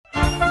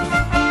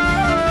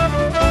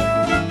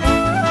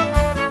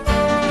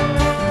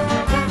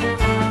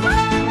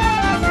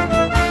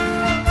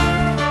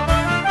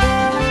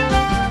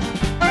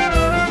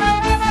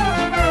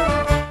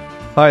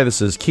Hi,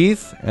 this is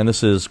Keith, and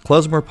this is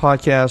Klezmer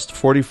Podcast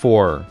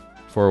 44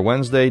 for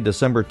Wednesday,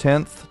 December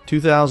 10th,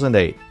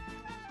 2008.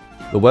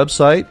 The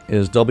website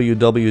is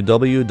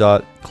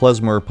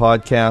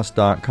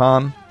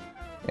www.klezmerpodcast.com,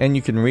 and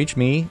you can reach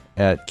me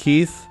at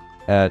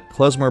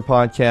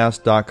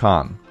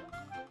keith@klezmerpodcast.com.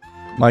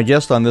 My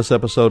guest on this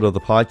episode of the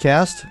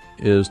podcast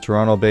is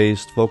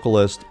Toronto-based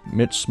vocalist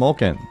Mitch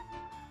Smolkin.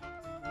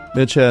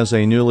 Mitch has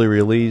a newly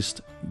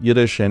released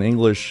Yiddish and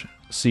English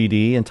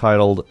CD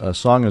entitled A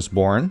Song is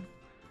Born,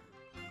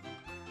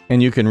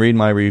 and you can read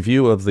my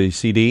review of the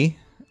CD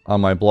on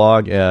my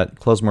blog at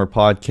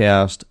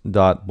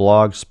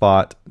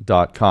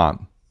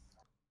klezmerpodcast.blogspot.com.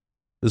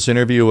 This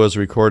interview was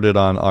recorded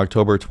on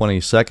October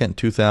 22nd,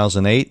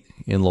 2008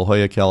 in La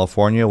Jolla,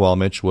 California, while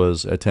Mitch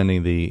was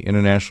attending the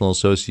International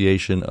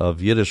Association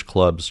of Yiddish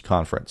Clubs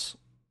conference.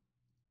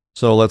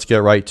 So let's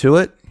get right to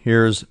it.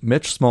 Here's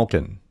Mitch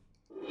Smolkin.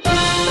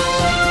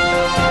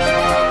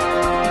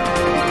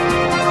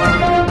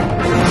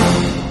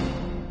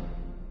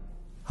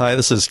 Hi,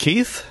 this is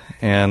Keith,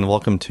 and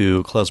welcome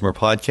to Klezmer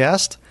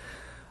Podcast.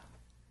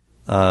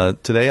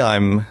 Today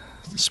I'm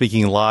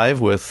speaking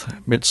live with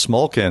Mitch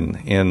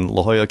Smolkin in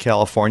La Jolla,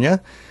 California.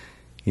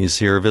 He's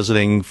here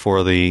visiting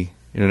for the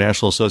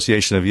International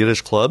Association of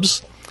Yiddish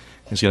Clubs.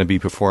 He's going to be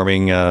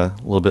performing a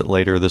little bit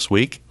later this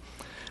week.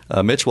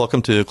 Mitch,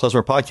 welcome to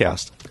Klezmer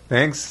Podcast.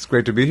 Thanks. It's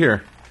great to be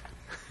here.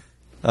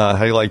 How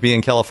do you like being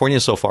in California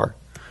so far?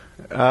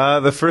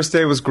 The first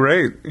day was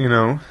great. You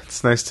know,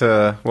 it's nice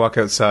to walk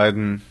outside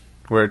and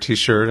wear a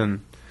t-shirt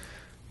and,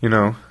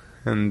 the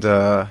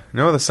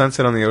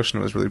sunset on the ocean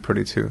was really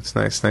pretty too. It's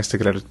nice to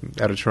get out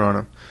of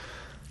Toronto.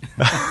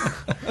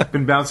 I've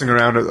been bouncing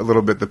around a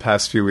little bit the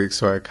past few weeks,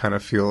 so I kind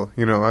of feel,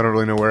 I don't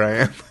really know where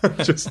I am.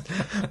 Just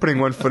putting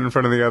one foot in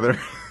front of the other.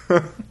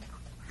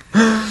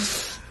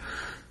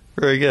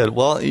 Very good.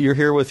 Well, you're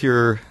here with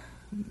your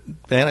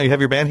band. You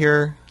have your band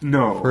here?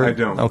 No, I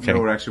don't. Okay. No,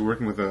 we're actually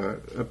working with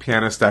a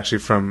pianist actually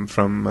from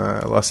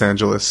Los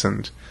Angeles,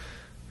 and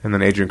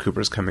then Adrian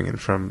Cooper's coming in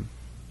from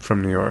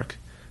New York.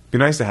 Be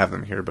nice to have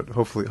them here, but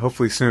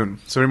hopefully soon.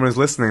 So everyone who's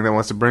listening that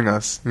wants to bring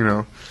us,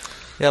 Yeah,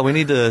 we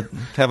need to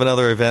have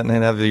another event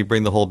and have you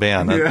bring the whole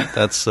band. Yeah.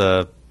 That's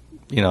kind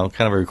of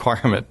a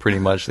requirement, pretty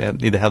much. They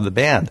need to have the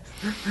band.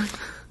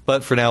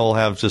 But for now, we'll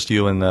have just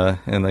you and the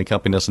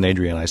accompanist and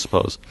Adrian, I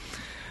suppose.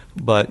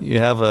 But you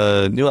have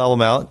a new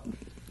album out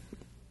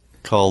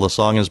called A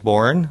Song is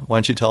Born. Why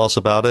don't you tell us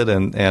about it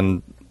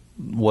and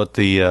what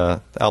the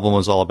album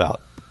was all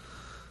about?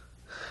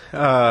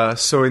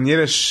 So in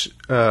Yiddish,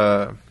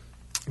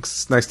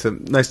 it's nice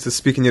to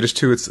speak in Yiddish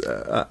too. It's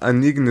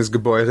 "Ein Nigen ist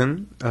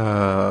geboren,"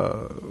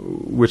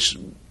 which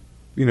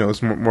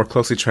is more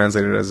closely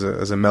translated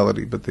as a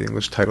melody, but the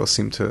English title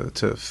seemed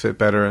to fit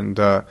better. And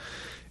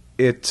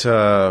it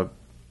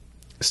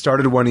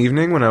started one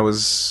evening when I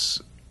was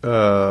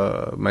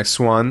my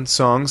swan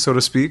song, so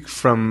to speak,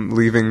 from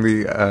leaving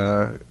the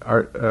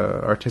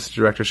artistic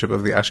directorship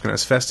of the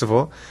Ashkenaz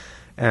Festival,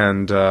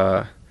 and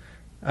I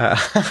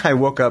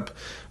woke up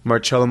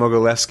Marcello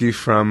Mogilevsky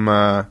from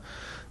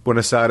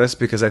Buenos Aires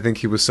because I think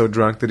he was so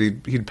drunk that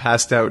he'd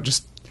passed out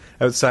just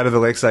outside of the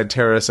Lakeside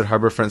Terrace at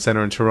Harbourfront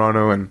Centre in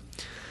Toronto, and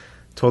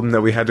told him that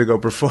we had to go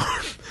perform.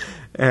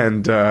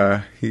 And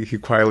he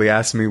quietly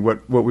asked me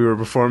what we were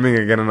performing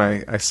again, and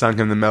I sung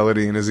him the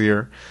melody in his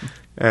ear.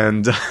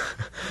 And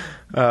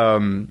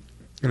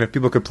if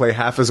people could play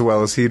half as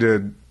well as he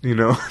did,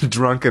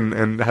 drunk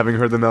and having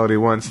heard the melody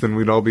once, then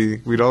we'd all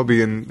be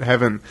in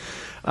heaven.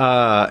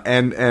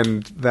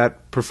 And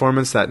that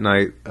performance that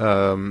night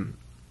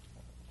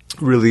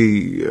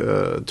really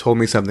told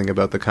me something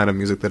about the kind of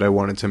music that I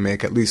wanted to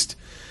make, at least,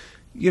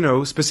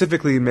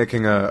 specifically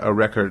making a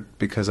record,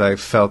 because I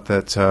felt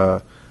that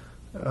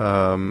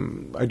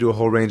I do a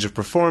whole range of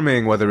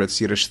performing, whether it's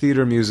Yiddish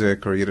theater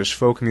music or Yiddish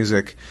folk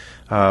music,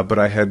 but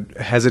I had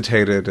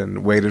hesitated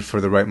and waited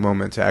for the right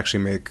moment to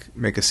actually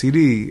make a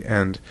CD,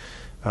 and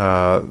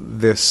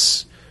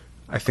this,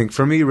 I think,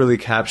 for me, really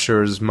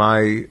captures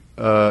my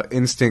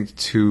instinct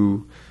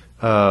to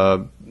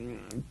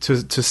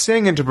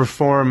sing and to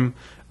perform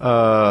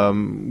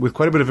with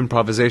quite a bit of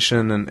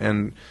improvisation,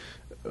 and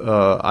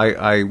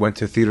I went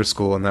to theater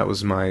school, and that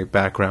was my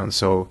background.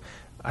 So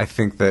I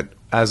think that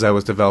as I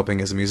was developing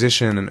as a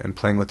musician and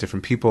playing with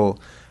different people,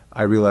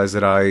 I realized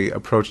that I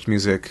approached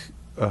music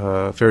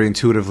very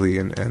intuitively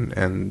and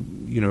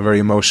very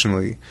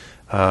emotionally,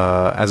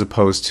 as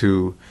opposed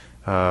to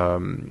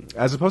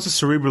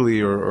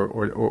cerebrally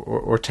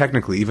or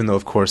technically. Even though,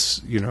 of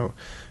course,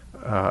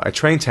 I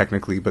train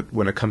technically, but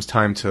when it comes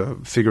time to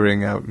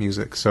figuring out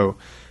music, so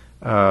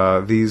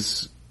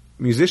these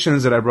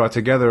musicians that I brought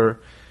together,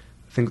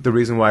 I think the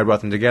reason why I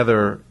brought them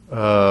together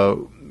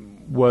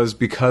was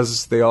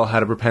because they all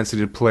had a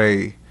propensity to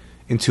play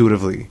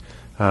intuitively.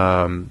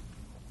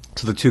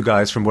 So the two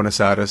guys from Buenos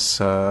Aires,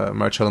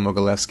 Marcello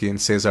Mogilevsky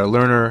and Cesar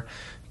Lerner,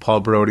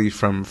 Paul Brody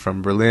from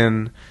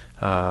Berlin,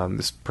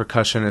 this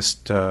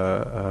percussionist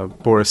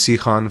Boris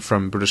Sichon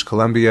from British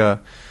Columbia,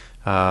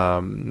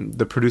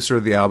 The producer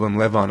of the album,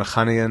 Levon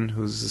Achanian,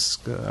 who's this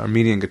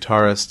Armenian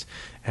guitarist,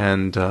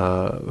 and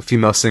a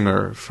female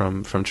singer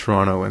from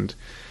Toronto. And,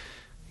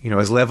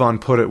 as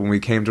Levon put it, when we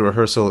came to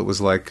rehearsal, it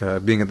was like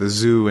being at the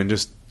zoo and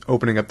just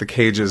opening up the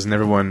cages and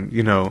everyone,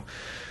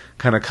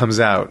 kind of comes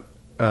out.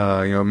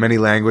 Many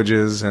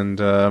languages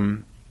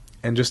and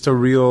just a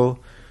real,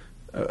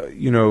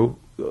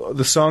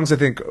 the songs I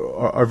think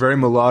are very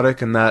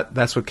melodic, and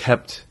that's what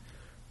kept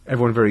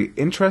everyone very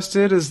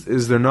interested.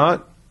 Is they're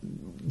not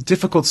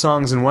difficult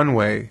songs in one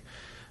way,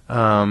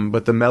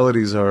 but the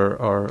melodies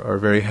are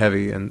very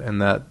heavy,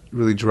 and that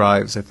really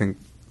drives, I think,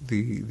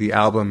 the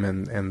album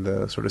and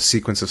the sort of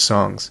sequence of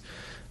songs.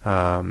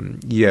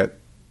 Yet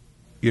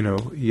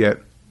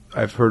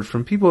I've heard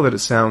from people that it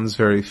sounds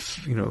very,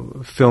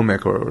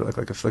 filmic or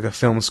like a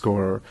film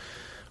score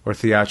or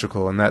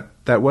theatrical, and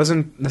that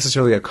wasn't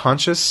necessarily a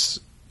conscious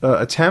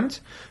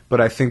attempt,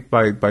 but I think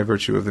by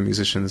virtue of the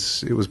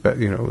musicians, it was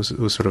it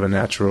was sort of a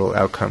natural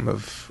outcome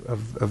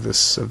of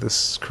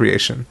this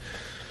creation.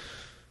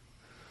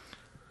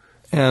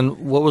 And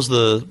what was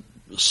the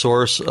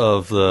source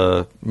of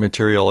the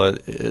material?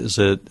 Is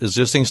it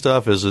existing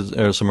stuff? Is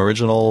there some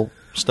original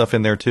stuff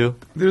in there too?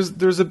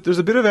 There's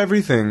a bit of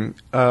everything,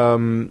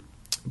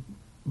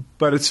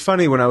 but it's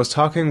funny, when I was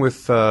talking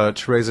with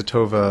Teresa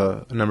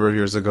Tova a number of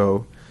years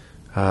ago,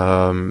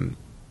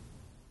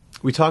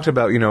 we talked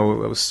about,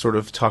 I was sort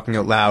of talking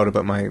out loud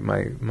about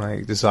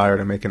my desire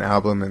to make an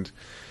album,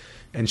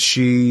 and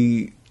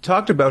she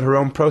talked about her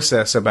own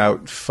process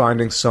about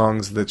finding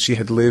songs that she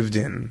had lived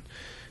in.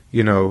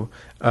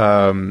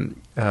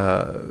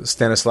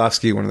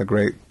 Stanislavski, one of the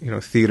great,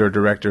 theater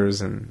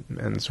directors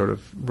and sort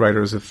of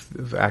writers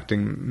of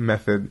acting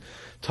method,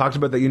 talked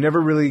about that you never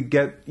really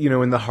get,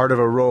 in the heart of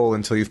a role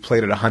until you've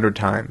played it 100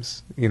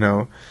 times,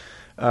 and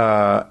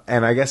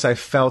I guess I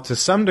felt to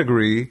some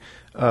degree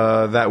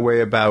that way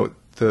about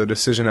the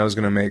decision I was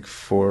going to make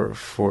for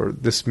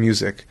this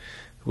music,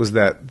 was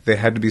that they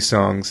had to be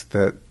songs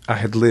that I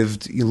had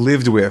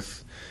lived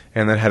with,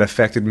 and that had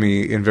affected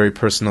me in very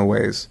personal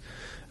ways.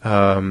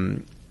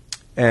 And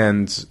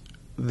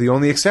the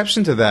only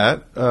exception to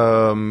that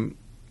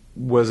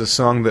was a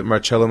song that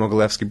Marcello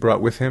Mogilevsky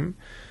brought with him,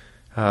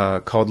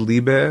 called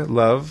Liebe,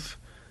 Love,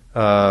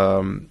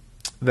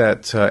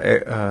 that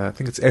I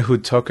think it's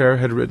Ehud Toker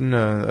had written,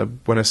 a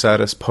Buenos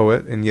Aires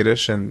poet in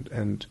Yiddish,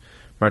 and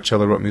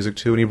Marcello wrote music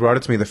to, and he brought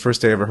it to me the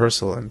first day of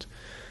rehearsal, and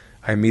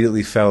I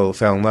immediately fell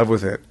in love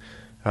with it.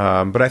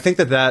 But I think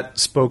that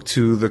spoke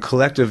to the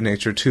collective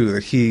nature too,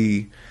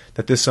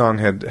 that this song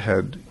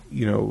had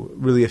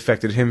really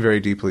affected him very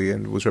deeply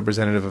and was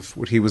representative of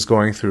what he was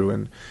going through,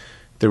 and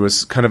there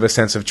was kind of a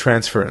sense of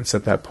transference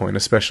at that point,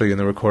 especially in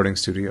the recording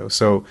studio.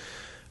 So,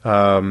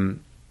 I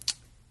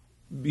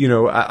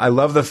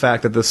love the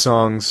fact that the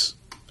songs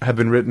have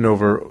been written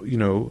over,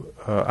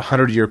 a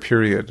 100-year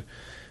period.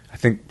 I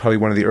think probably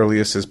one of the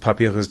earliest is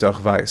Papier ist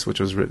doch weiß, which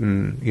was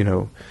written,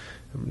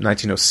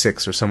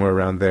 1906 or somewhere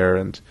around there,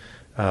 and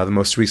the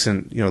most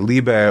recent,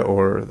 Liebe,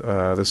 or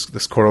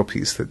this choral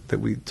piece that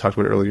we talked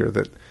about earlier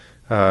that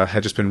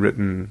had just been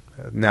written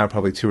now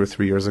probably 2 or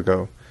 3 years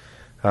ago.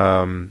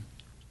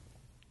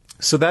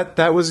 So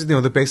that was,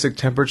 the basic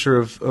temperature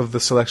of the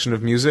selection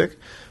of music.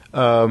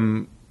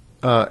 And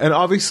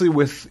obviously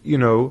with,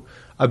 a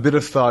bit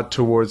of thought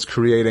towards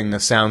creating a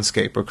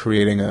soundscape or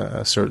creating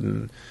a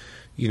certain,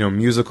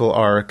 musical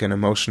arc and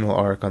emotional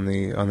arc on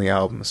the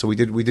album. So we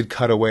did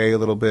cut away a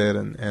little bit,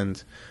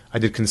 and I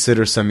did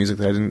consider some music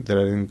that I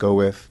didn't go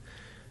with.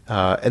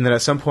 And then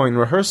at some point in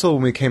rehearsal,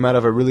 when we came out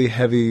of a really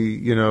heavy,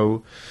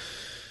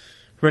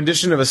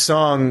 rendition of a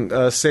song,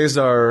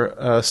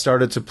 Cesar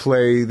started to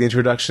play the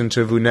introduction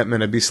to Vous n'êtes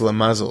men abyssal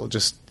mazel,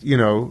 just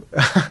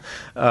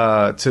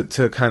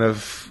to kind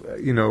of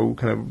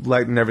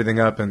lighten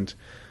everything up, and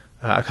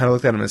I kind of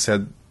looked at him and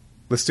said,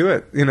 "Let's do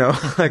it,"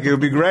 like it would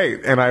be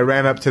great. And I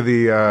ran up to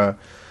the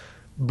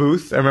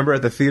booth. I remember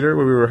at the theater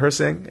where we were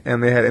rehearsing,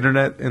 and they had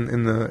internet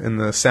in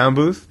the sound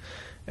booth,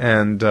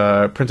 and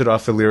printed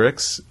off the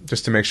lyrics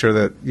just to make sure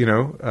that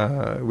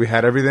we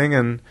had everything,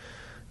 and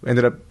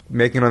ended up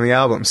making it on the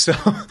album. So,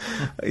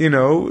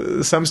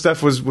 some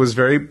stuff was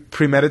very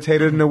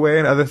premeditated in a way,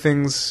 and other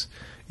things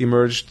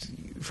emerged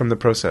from the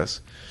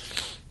process.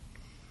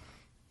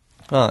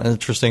 An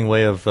interesting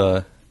way of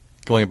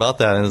going about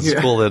that, and it's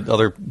cool that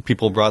other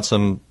people brought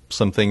some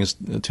things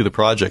to the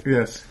project.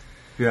 Yes.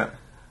 Yeah.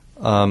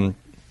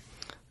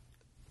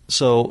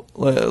 So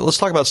let's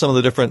talk about some of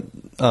the different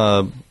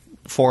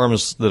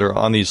forms that are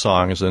on these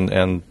songs,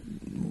 and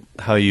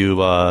how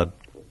you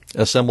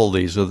assemble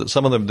these. So that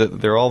some of them,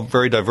 they're all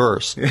very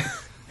diverse.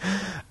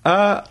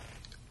 The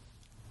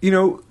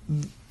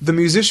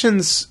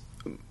musicians,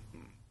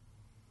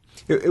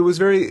 it was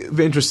very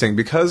interesting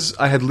because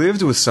I had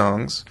lived with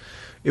songs.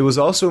 It was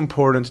also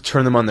important to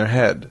turn them on their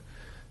head,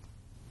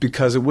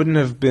 because it wouldn't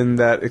have been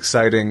that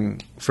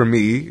exciting for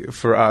me,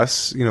 for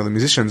us, the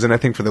musicians, and I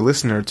think for the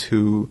listener,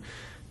 to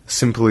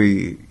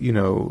simply,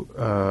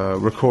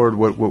 record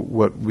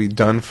what we'd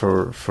done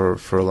for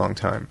a long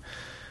time.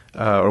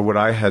 Or what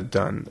I had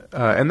done.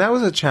 And that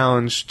was a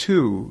challenge,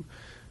 too,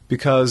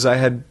 because I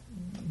had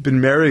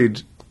been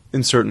married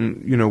in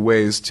certain,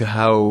 ways to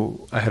how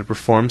I had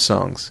performed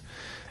songs.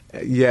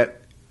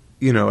 Yet,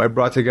 I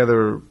brought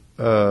together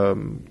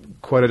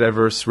quite a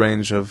diverse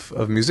range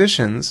of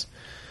musicians,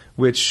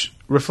 which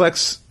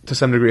reflects to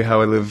some degree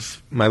how I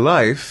live my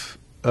life.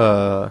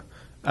 I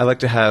like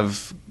to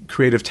have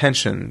creative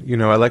tension.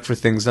 I like for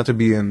things not to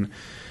be in,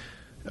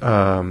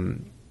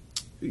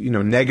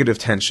 negative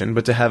tension,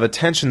 but to have a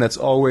tension that's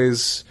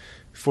always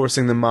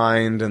forcing the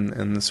mind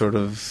and the sort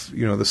of,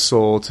 the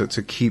soul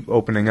to keep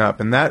opening up.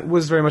 And that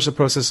was very much the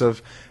process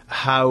of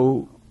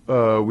how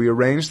we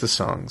arranged the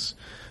songs.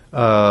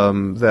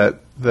 That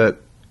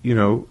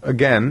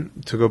again,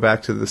 to go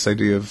back to this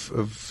idea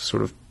of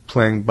sort of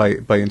playing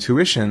by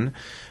intuition,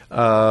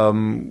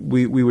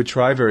 we would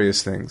try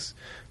various things.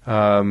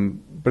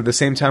 But at the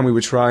same time, we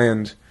would try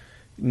and,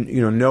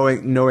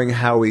 knowing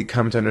how we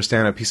come to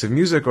understand a piece of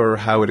music or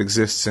how it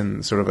exists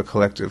in sort of a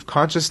collective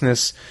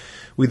consciousness,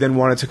 we then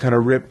wanted to kind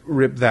of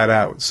rip that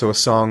out. So a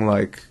song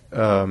like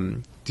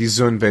Die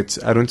Sonne wird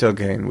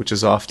heruntergehen, which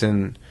is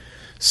often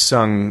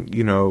sung,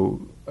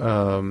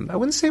 I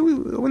wouldn't say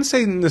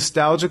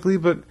nostalgically,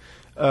 but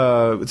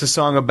it's a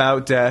song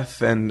about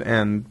death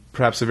and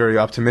perhaps a very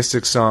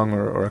optimistic song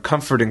or a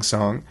comforting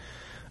song.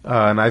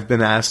 And I've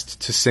been asked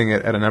to sing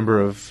it at a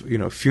number of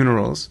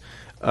funerals.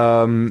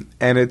 And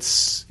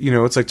it's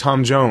it's like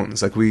Tom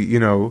Jones, like we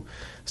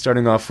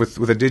starting off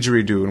with a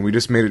didgeridoo, and we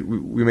just made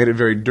it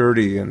very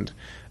dirty. And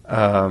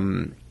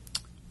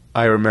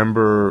I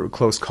remember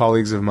close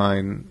colleagues of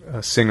mine,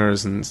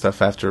 singers and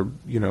stuff, after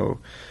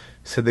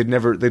said they'd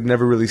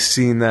never really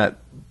seen that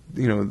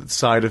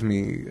side of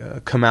me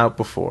come out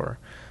before.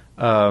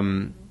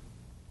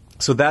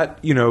 So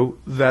that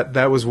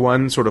that was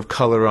one sort of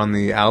color on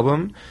the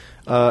album,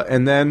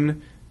 and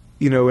then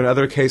in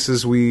other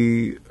cases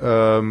we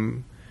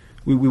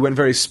went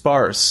very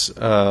sparse.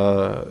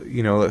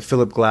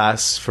 Philip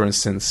Glass, for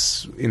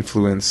instance,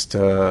 influenced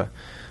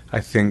I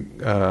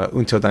think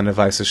Unter deine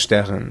weiße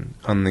Stern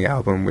on the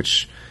album,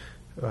 which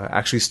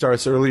actually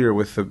starts earlier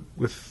with a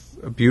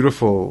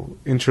beautiful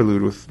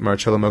interlude with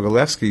Marcello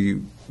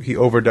Mogilevsky. He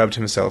overdubbed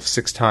himself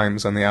 6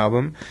 times on the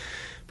album,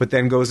 but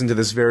then goes into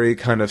this very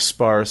kind of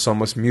sparse,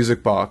 almost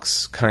music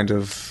box kind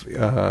of,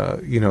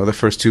 the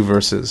first 2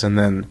 verses, and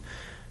then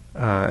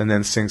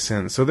sinks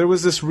in. So there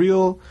was this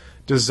real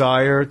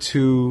desire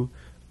to,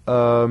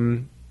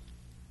 to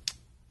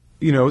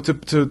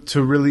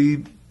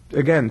really,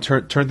 again,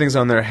 turn things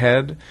on their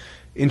head,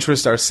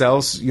 interest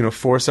ourselves,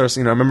 force our. I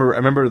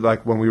remember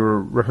like when we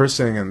were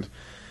rehearsing and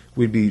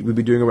we'd be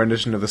doing a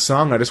rendition of the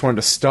song. I just wanted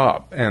to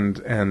stop and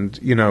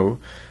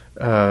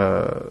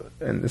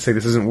say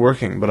this isn't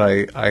working, but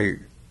I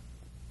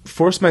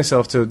forced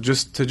myself to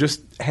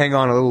just hang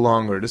on a little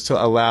longer, just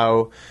to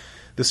allow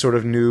this sort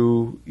of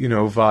new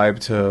vibe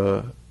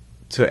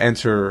to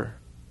enter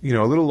a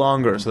little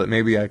longer, so that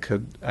maybe I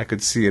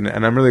could see, and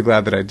I'm really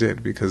glad that I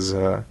did, because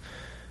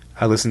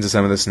I listen to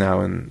some of this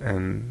now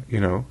and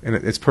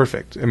it's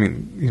perfect. I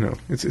mean,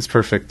 it's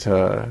perfect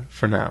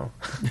for now.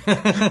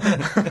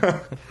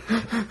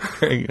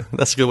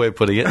 That's a good way of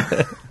putting it.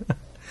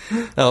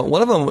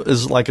 One of them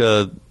is like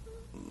a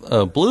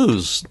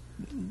blues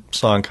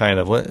song, kind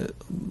of. What?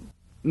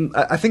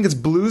 I think it's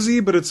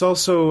bluesy, but it's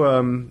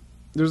also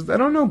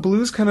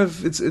blues kind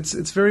of.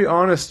 It's very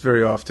honest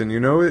very often.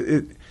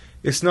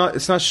 It's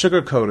not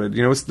sugar coated.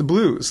 It's the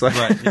blues. Like,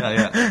 right.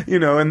 Yeah.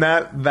 And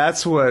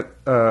that's what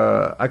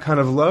I kind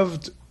of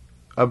loved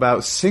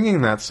about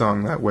singing that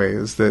song that way,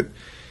 is that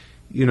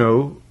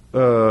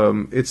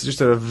it's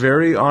just a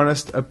very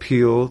honest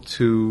appeal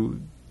to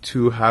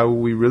how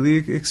we really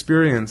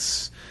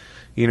experience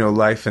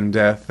life and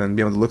death, and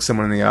be able to look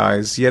someone in the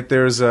eyes. Yet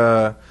there's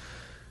there's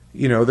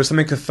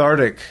something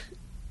cathartic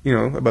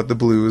about the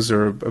blues,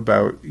 or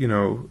about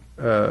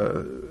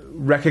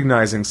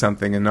recognizing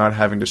something and not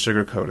having to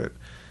sugarcoat it.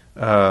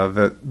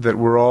 That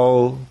we're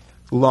all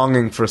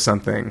longing for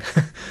something.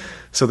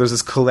 So there's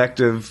this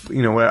collective,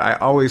 where I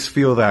always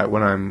feel that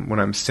when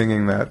I'm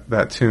singing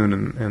that tune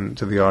and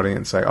to the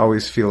audience, I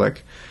always feel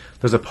like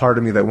there's a part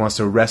of me that wants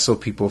to wrestle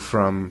people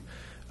from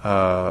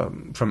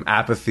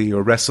apathy,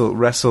 or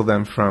wrestle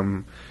them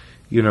from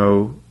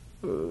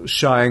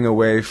shying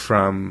away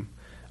from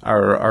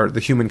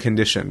the human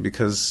condition,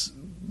 because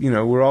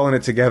we're all in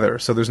it together.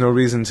 So there's no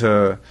reason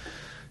to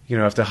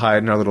have to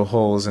hide in our little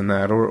holes in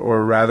that,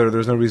 or rather,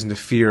 there's no reason to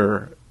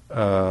fear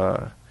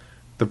the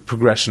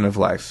progression of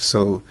life.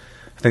 So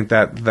I think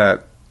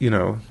that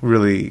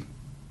really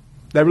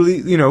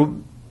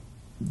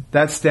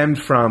that stemmed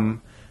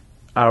from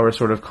our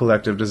sort of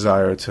collective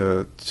desire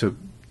to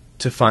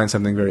find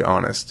something very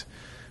honest.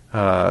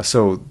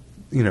 So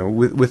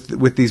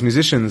with these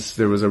musicians,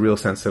 there was a real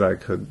sense that I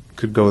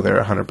could go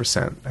there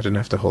 100%. I didn't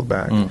have to hold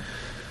back.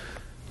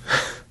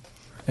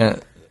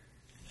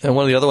 And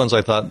one of the other ones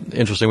I thought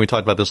interesting, we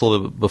talked about this a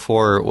little bit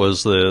before,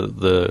 was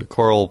the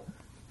choral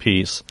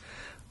piece,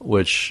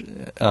 which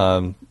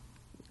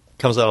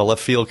comes out of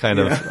left field kind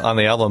of on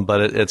the album,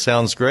 but it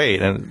sounds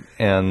great, and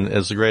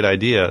it's a great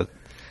idea.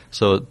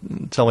 So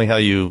tell me how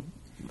you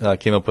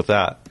came up with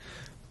that.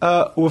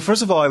 Well,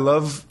 first of all, I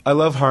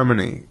love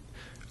harmony.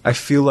 I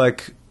feel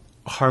like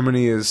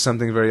harmony is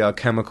something very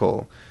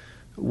alchemical.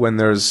 When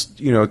there's,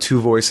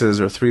 two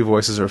voices or three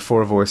voices or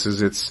four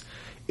voices,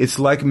 it's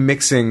like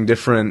mixing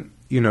different,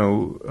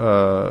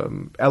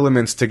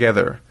 elements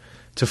together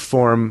to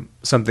form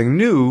something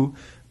new,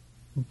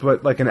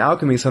 but like in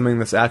alchemy, something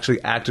that's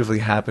actually actively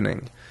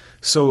happening.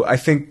 So I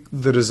think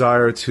the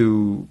desire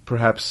to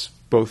perhaps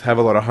both have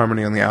a lot of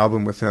harmony on the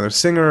album with another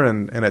singer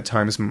and at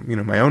times,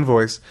 my own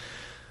voice,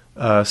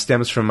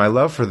 stems from my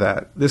love for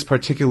that. This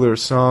particular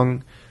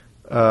song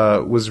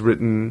was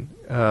written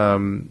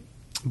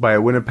by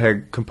a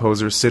Winnipeg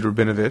composer, Sid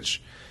Rabinovich,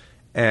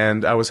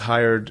 and I was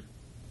hired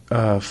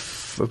about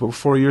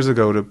 4 years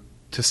ago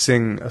to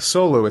sing a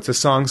solo. It's a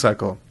song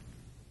cycle.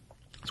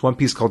 It's one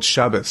piece called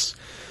Shabbos.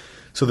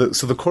 So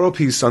the choral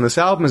piece on this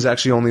album is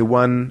actually only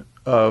one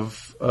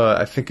of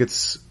I think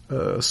it's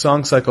a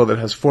song cycle that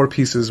has 4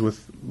 pieces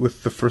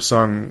with the first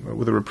song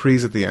with a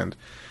reprise at the end,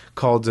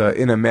 called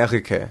In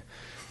Amerique.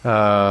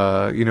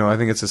 I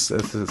think it's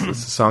a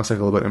song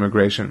cycle about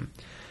immigration.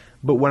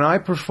 But when I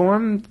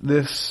performed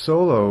this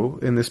solo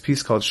in this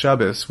piece called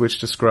Shabbos, which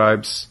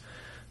describes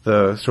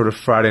the sort of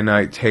Friday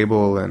night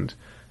table and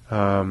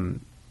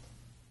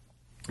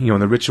and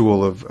the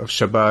ritual of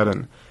Shabbat,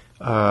 and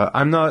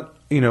I'm not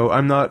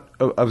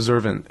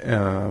observant.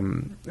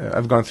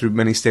 I've gone through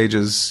many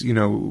stages,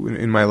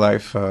 in my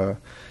life,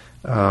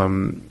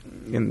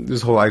 and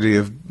this whole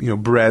idea of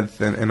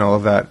breadth and all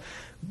of that.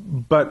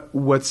 But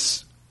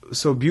what's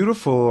so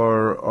beautiful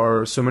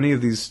are so many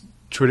of these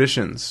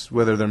traditions,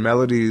 whether they're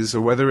melodies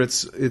or whether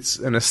it's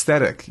an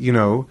aesthetic,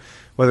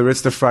 whether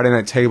it's the Friday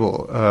night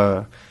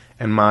table.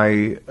 And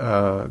my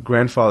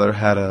grandfather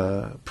had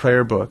a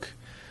prayer book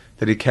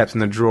that he kept in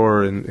the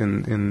drawer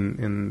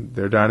in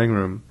their dining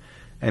room,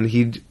 and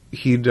he'd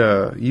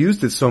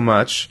used it so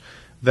much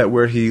that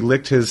where he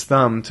licked his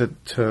thumb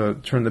to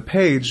turn the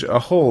page, a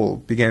hole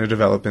began to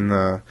develop in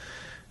the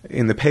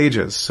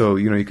pages. So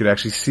you could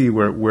actually see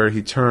where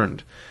he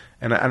turned.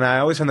 And I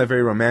always found that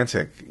very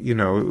romantic. It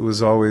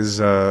was always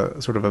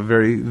sort of a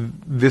very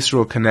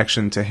visceral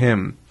connection to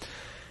him.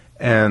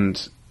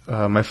 And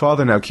my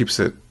father now keeps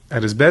it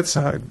at his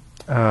bedside.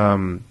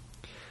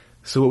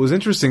 So what was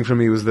interesting for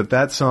me was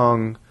that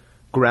song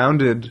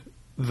grounded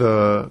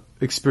the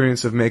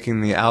experience of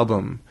making the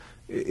album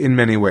in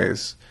many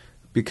ways,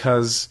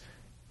 because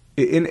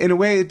in a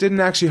way it didn't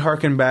actually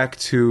harken back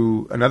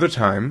to another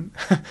time,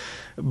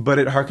 but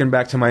it harkened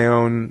back to my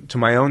own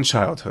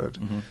childhood.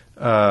 Mm-hmm.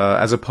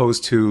 As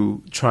opposed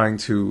to trying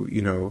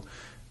to,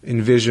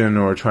 envision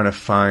or trying to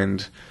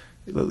find,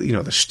 the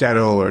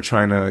shtetl, or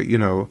trying to,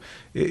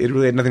 it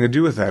really had nothing to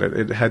do with that.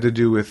 It had to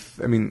do with,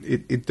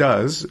 it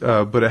does,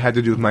 but it had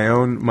to do with my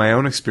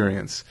own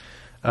experience.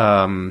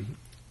 And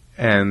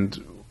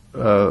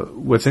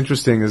what's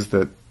interesting is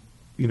that,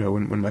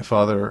 when my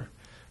father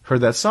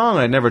heard that song,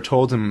 I never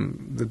told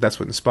him that that's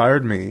what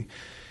inspired me.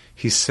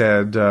 He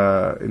said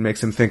it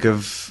makes him think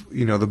of,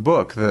 the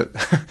book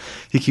that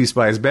he keeps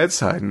by his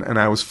bedside. And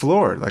I was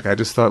floored. Like, I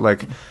just thought,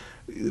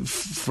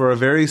 for a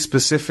very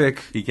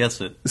specific... He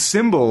gets it.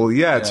 ...symbol,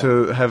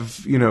 to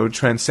have,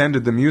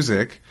 transcended the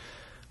music.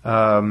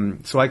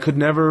 So I could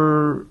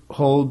never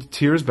hold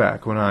tears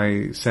back when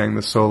I sang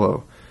the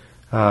solo.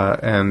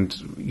 And,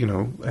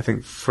 I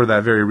think for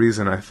that very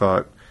reason, I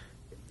thought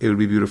it would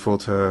be beautiful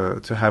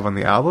to have on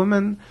the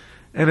album.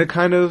 And it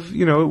kind of,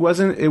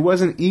 it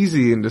wasn't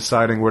easy in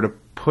deciding where to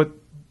put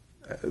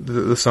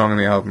the song on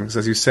the album, because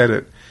as you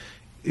said,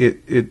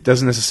 it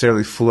doesn't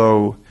necessarily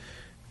flow,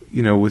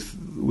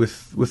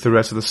 with the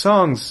rest of the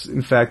songs.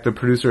 In fact, the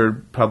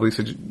producer probably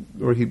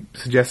he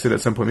suggested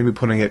at some point maybe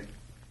putting it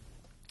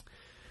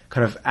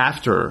kind of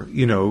after,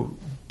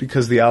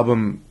 because the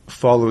album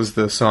follows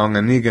the song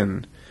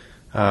Anigan.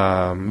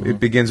 Mm-hmm. It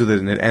begins with it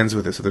and it ends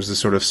with it, so there's this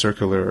sort of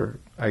circular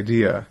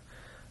idea.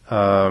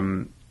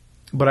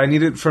 But I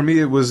needed, for me,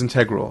 it was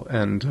integral,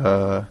 and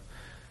and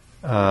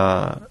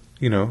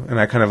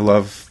I kind of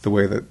love the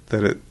way that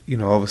it,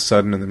 all of a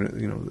sudden, and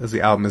then, as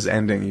the album is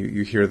ending,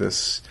 you hear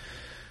this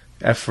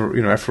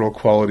ethereal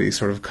quality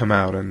sort of come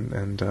out,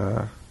 and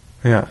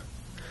yeah.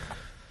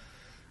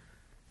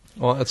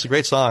 Well, it's a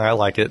great song. I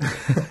like it.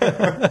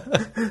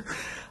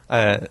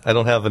 I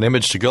don't have an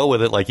image to go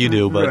with it like you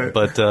do, but right.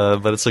 But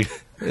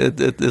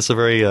it's a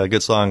very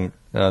good song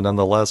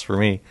nonetheless for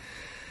me.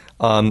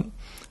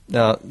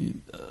 Now,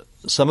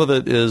 some of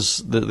it is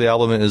the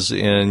album is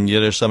in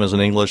Yiddish, some is in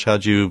English.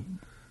 How'd you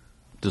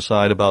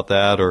decide about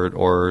that,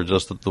 or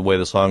just the way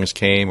the songs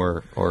came,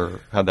 or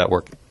how'd that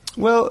work?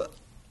 Well,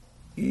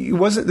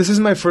 this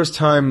is my first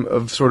time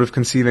of sort of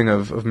conceiving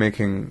of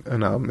making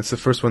an album. It's the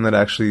first one that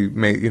actually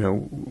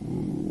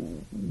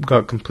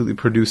got completely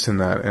produced in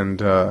that.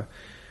 And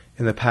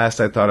in the past,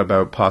 I thought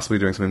about possibly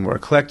doing something more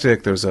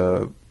eclectic. There's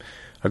a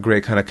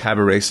great kind of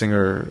cabaret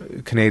singer,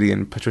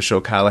 Canadian, Patricia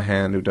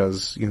O'Callaghan, who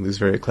does these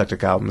very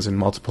eclectic albums in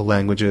multiple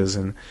languages.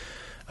 And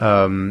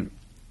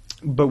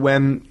but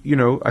when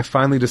I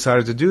finally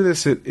decided to do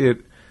this,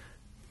 it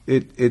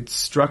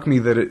struck me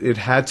that it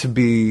had to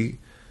be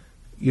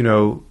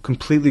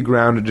completely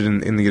grounded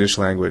in the Yiddish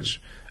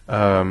language,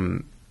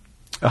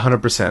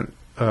 100%,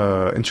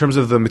 in terms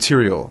of the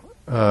material.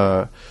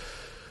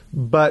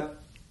 But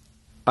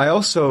I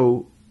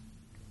also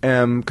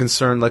am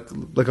concerned,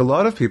 like a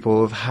lot of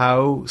people, of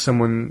how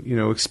someone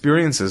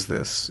experiences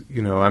this.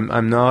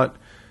 I'm not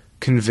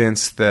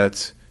convinced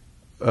that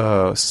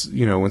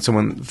when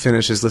someone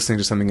finishes listening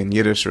to something in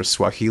Yiddish or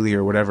Swahili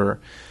or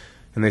whatever,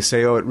 and they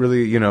say, "Oh, it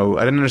really I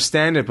didn't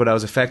understand it, but I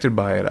was affected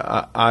by it."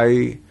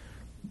 I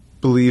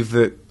believe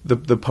that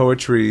the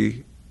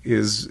poetry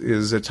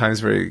is at times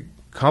very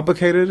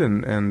complicated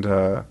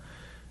and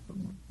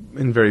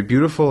very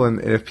beautiful,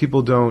 and if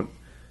people don't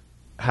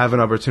have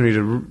an opportunity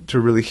to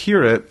really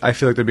hear it, I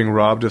feel like they're being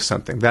robbed of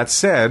something. That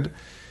said,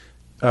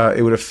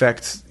 it would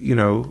affect,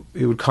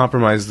 it would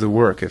compromise the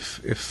work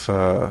if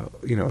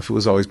it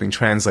was always being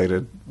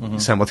translated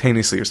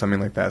simultaneously or something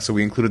like that. So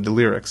we included the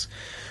lyrics.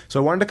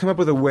 So I wanted to come up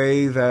with a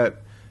way that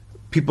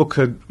people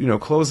could,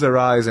 close their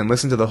eyes and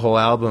listen to the whole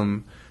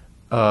album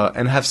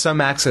and have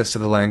some access to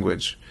the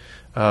language.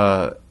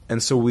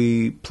 And so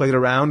we played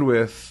around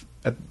with,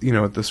 at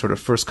the sort of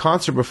first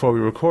concert before we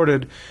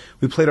recorded,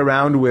 we played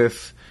around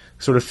with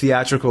sort of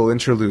theatrical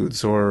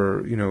interludes,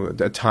 or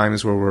at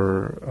times where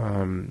we're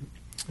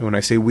when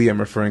I say we, I'm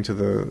referring to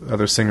the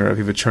other singer,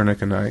 Aviva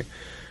Chernik, and I,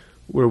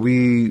 where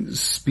we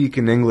speak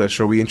in English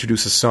or we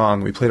introduce a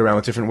song. We played around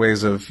with different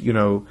ways of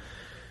the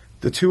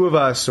two of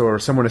us, or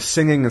someone is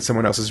singing and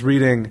someone else is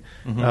reading,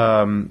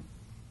 and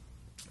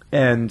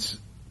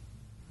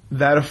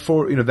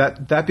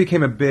that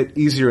became a bit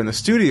easier in the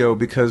studio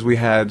because we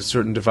had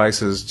certain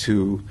devices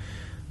to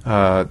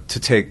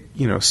take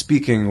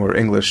speaking or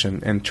English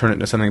and turn it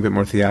into something a bit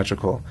more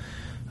theatrical.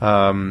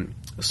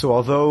 So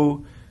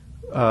although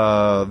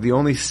the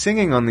only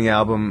singing on the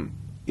album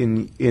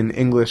in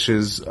English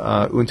is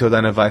Unter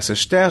deiner weiße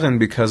Stern,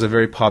 because a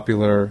very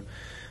popular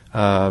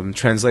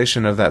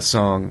translation of that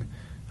song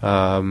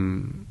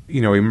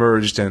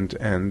emerged,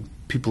 and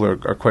people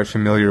are quite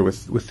familiar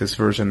with this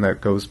version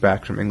that goes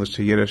back from English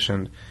to Yiddish,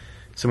 and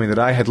something that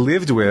I had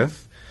lived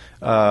with,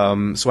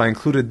 so I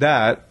included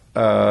that.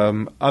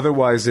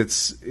 Otherwise,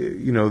 it's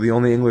the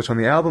only English on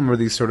the album are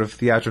these sort of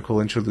theatrical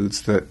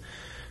interludes that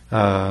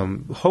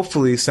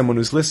hopefully someone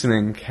who's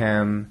listening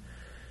can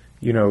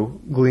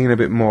glean a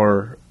bit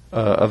more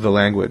of the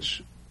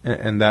language,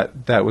 and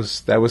that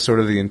was sort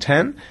of the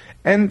intent.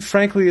 And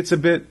frankly, it's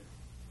been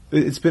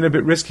a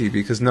bit risky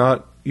because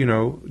not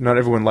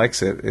everyone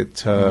likes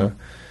it.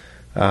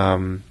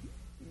 Marcello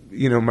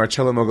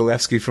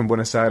Mogilevsky from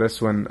Buenos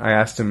Aires, when I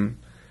asked him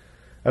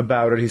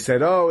about it, he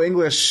said, "Oh,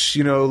 English,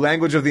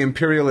 language of the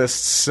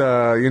imperialists,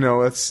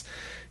 it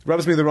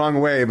rubs me the wrong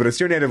way, but it's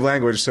your native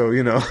language, so,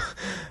 ranging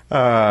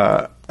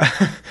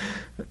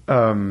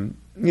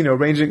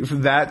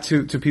from that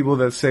to people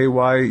that say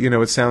why,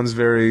 it sounds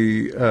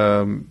very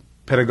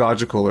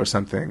pedagogical or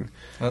something."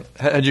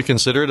 Had you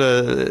considered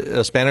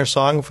a Spanish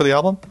song for the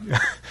album?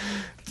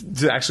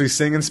 To actually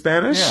sing in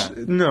Spanish? Yeah.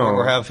 No.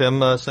 Or have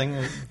him sing?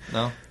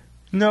 No?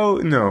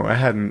 No, I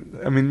hadn't.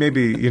 I mean,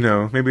 maybe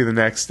the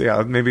next.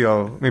 Yeah, maybe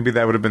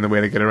that would have been the way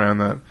to get around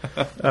that.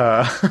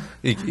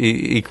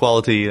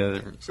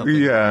 Equality. Something.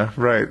 Yeah,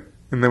 right.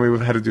 And then we would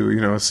have had to do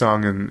a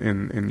song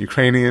in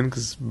Ukrainian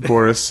because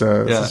Boris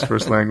is his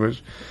first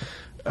language.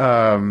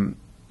 No,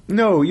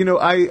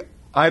 I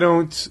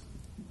don't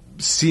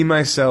see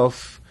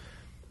myself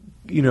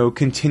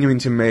continuing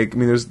to make. I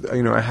mean, there's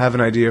I have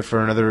an idea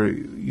for another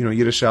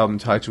Yiddish album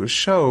tied to a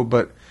show,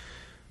 but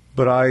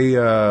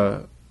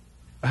I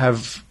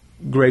have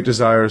great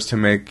desires to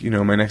make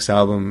my next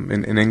album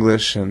in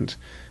English, and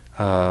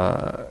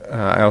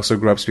I also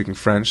grew up speaking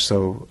French,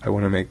 so I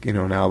want to make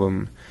an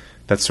album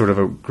that's sort of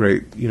a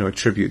great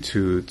tribute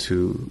to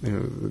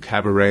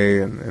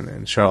Cabaret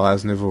and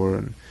Charles Aznavour,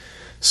 and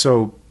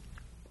so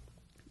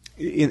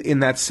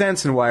in that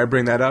sense, and why I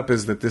bring that up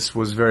is that this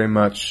was very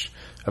much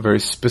a very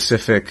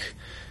specific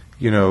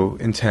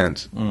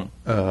intent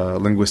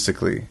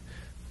linguistically,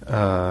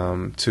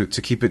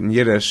 to keep it in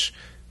Yiddish.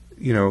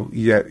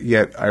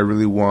 Yet I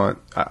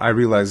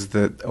realize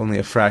that only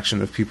a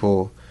fraction of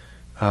people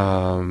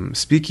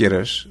speak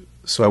Yiddish,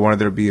 so I wanted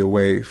there to be a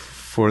way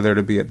for there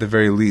to be, at the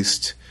very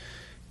least,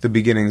 the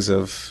beginnings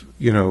of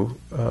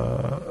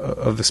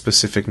of the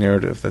specific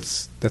narrative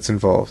that's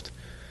involved.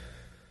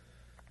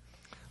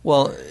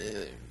 Well,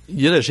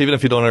 Yiddish, even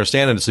if you don't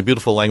understand it, it's a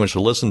beautiful language to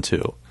listen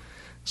to.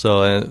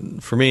 So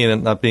for me,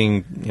 not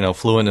being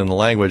fluent in the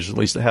language, at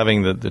least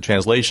having the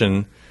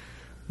translation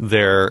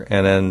there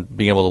and then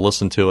being able to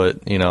listen to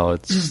it,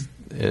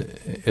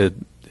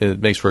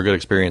 it makes for a good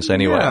experience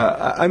anyway.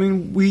 Yeah, I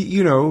mean, we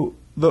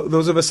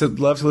those of us that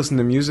love to listen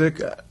to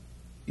music, I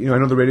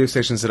know the radio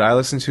stations that I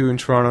listen to in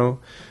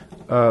Toronto,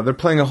 they're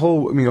playing a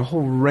whole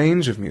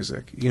range of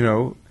music.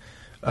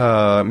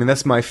 I mean,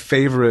 that's my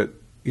favorite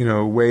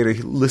way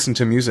to listen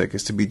to music,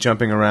 is to be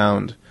jumping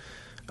around.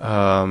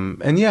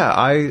 And yeah,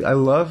 I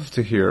love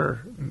to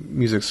hear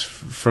music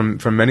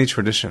from many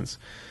traditions.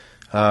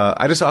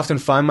 I just often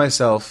find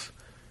myself,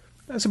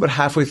 that's about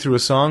halfway through a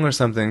song or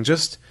something,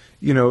 just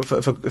if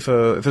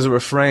there's a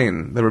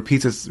refrain that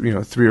repeats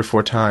it, 3 or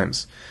 4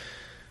 times,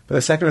 but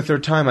the second or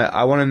third time,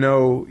 I want to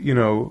know,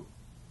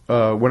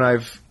 when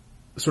I've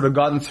sort of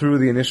gotten through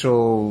the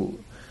initial,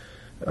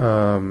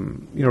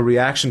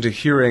 reaction to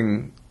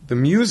hearing the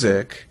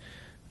music,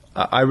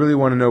 I really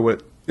want to know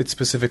what it's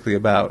specifically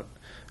about.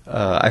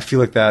 I feel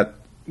like that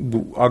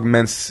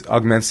augments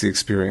the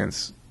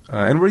experience,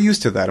 and we're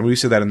used to that. And we're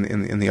used to that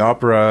in the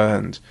opera,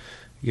 and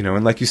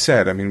and like you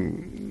said, I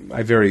mean,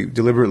 I very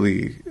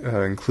deliberately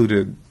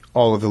included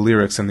all of the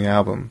lyrics in the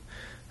album,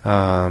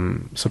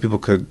 so people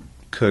could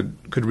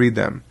read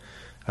them.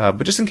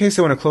 But just in case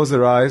they want to close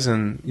their eyes,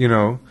 and we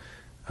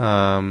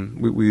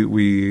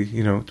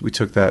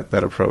took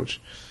that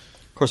approach.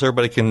 Of course,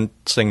 everybody can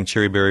sing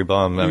 "Cherry Berry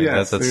Bomb." I mean,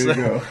 yes, there you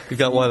go. You've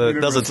got one that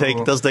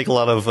does take a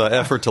lot of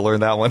effort to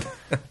learn that one.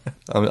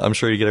 I'm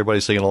sure you get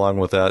everybody singing along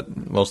with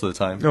that most of the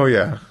time. Oh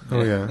yeah.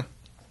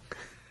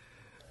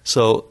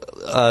 So,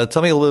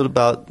 tell me a little bit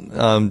about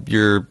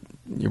your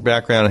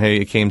background and how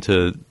you came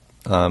to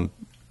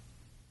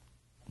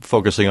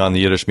focusing on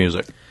the Yiddish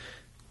music.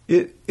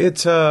 I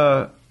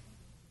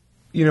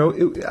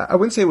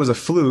wouldn't say it was a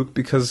fluke,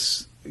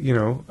 because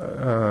now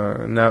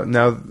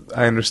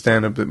I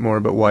understand a bit more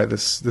about why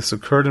this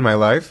occurred in my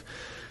life.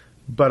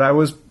 But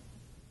I'm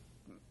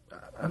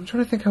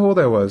trying to think how old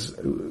I was,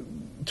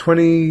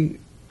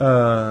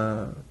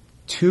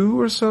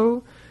 22 or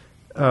so.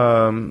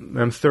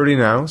 I'm 30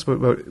 now, so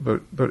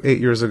about 8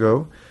 years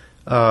ago.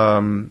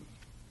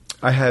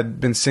 I had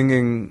been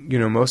singing,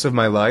 most of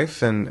my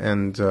life,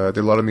 and did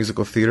a lot of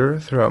musical theater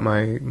throughout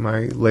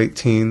my late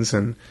teens,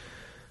 and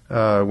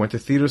went to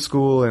theater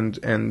school, and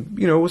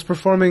was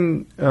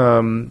performing.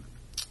 I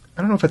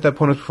don't know if at that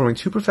point I was performing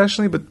too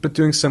professionally, but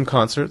doing some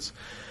concerts.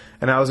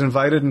 And I was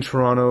invited in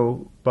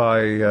Toronto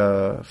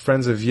by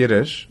Friends of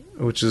Yiddish,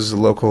 which is a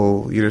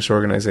local Yiddish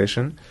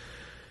organization,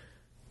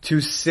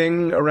 to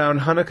sing around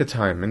Hanukkah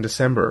time in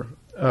December.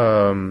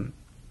 And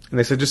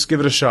they said, just give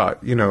it a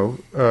shot, 2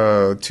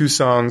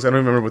 songs. I don't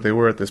remember what they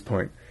were at this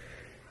point.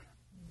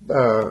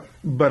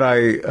 But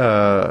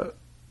I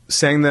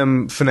sang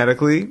them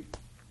phonetically.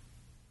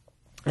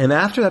 And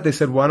after that, they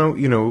said, why don't,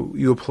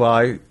 you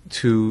apply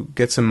to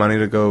get some money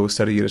to go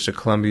study Yiddish at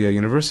Columbia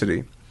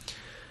University?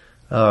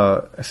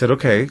 I said,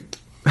 okay.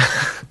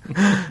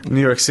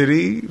 New York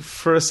City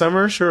for a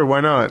summer? Sure,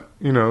 why not?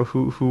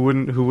 Who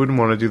wouldn't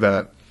want to do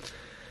that?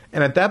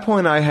 And at that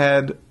point, I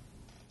had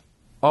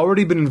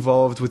already been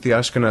involved with the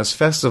Ashkenaz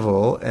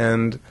Festival,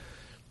 and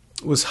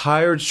was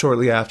hired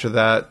shortly after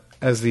that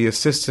as the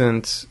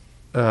assistant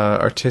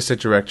artistic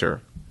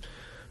director,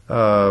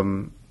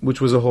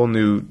 which was a whole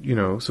new,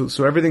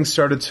 so everything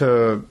started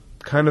to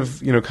kind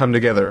of, come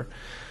together.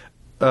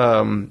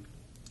 I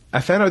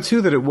found out, too,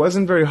 that it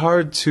wasn't very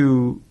hard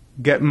to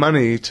get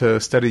money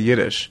to study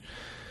Yiddish.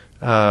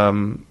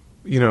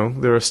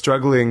 There are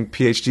struggling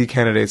PhD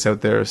candidates out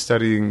there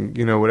studying,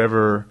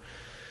 whatever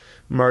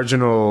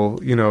marginal,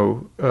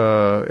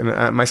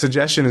 and my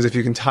suggestion is, if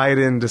you can tie it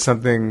into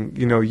something,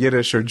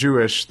 Yiddish or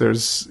Jewish,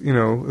 there's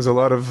a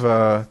lot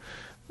of,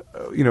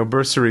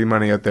 bursary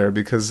money out there,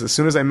 because as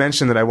soon as I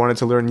mentioned that I wanted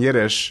to learn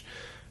Yiddish,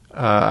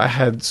 I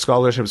had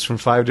scholarships from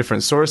 5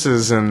 different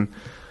sources, and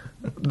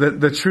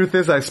the truth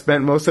is I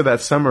spent most of that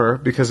summer,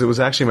 because it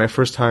was actually my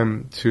first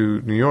time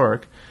to New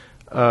York,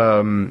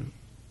 going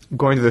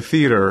to the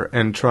theater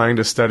and trying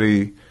to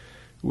study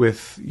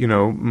with,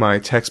 my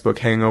textbook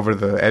hanging over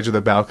the edge of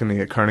the balcony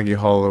at Carnegie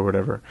Hall or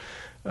whatever.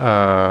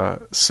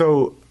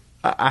 So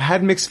I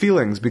had mixed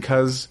feelings,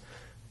 because,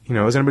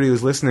 as anybody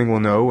who's listening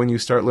will know, when you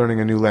start learning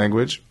a new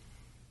language,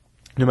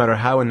 no matter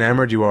how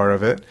enamored you are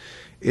of it,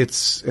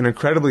 it's an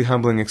incredibly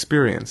humbling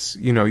experience.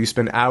 You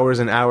spend hours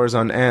and hours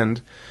on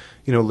end,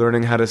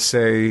 learning how to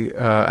say,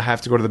 I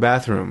have to go to the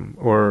bathroom,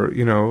 or,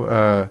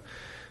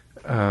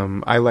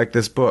 I like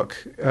this book.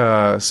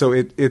 So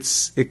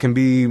it can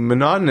be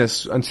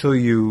monotonous until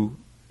you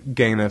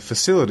gain a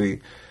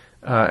facility.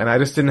 And I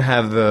just didn't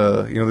have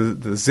the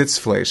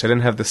Sitzfleisch. I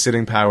didn't have the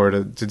sitting power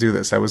to do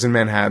this. I was in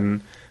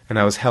Manhattan, and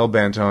I was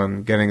hell-bent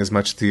on getting as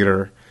much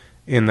theater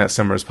in that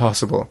summer as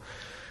possible.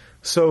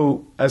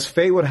 So, as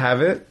fate would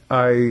have it,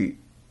 I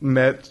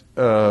met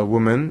a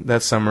woman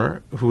that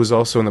summer who was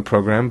also in the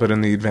program, but in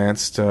the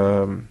advanced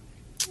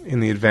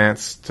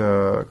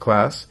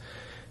class.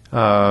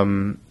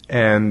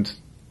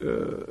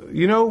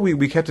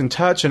 We kept in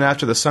touch, and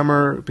after the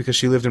summer, because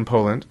she lived in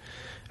Poland,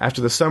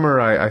 after the summer,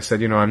 I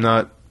said, I'm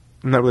not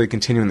really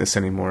continuing this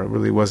anymore. It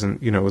really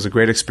wasn't, it was a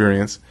great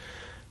experience.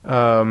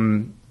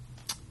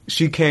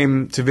 She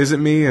came to visit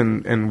me,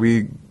 and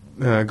we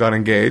got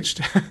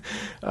engaged.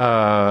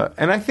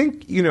 And I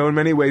think, in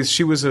many ways,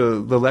 she was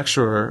the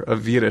lecturer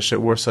of Yiddish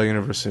at Warsaw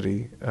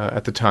University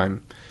at the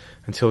time,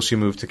 until she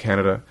moved to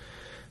Canada.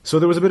 So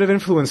there was a bit of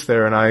influence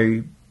there, and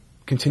I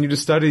continued to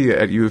study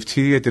at U of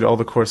T. I did all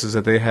the courses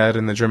that they had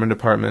in the German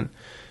department.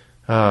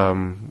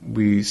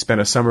 We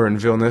spent a summer in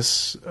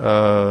Vilnius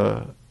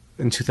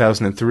in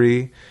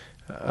 2003.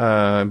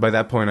 By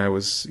that point, I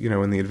was,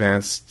 in the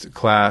advanced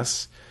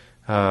class.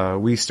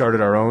 We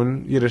started our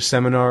own Yiddish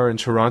seminar in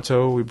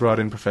Toronto. We brought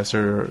in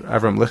Professor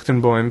Avram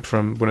Lichtenboim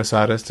from Buenos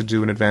Aires to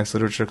do an advanced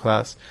literature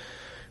class.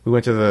 We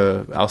went to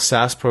the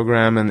Alsace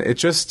program, and it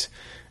just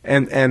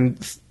and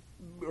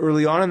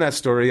early on in that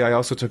story, I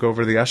also took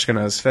over the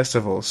Ashkenaz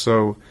festival.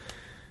 So,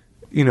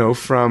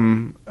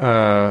 from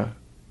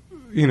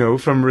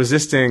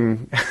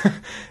resisting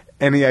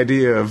any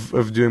idea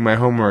of doing my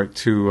homework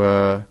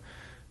to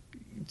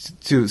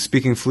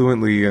speaking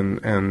fluently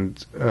and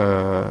marrying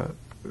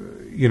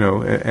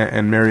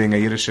a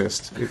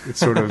Yiddishist, it's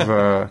sort of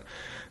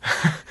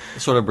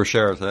sort of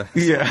Beshert, eh?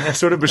 Yeah,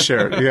 sort of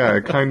Beshert. Yeah,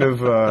 kind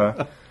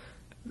of.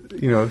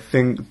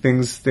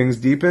 Things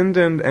deepened,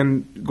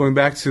 and going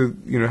back to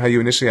how you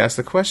initially asked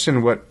the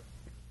question, what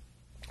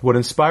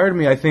inspired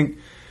me, I think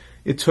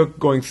it took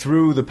going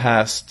through the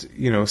past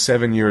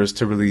 7 years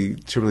to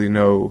really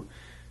know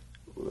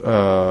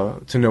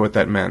what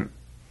that meant.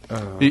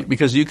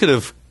 Because you could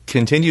have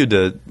continued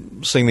to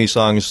sing these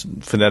songs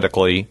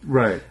phonetically,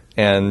 right?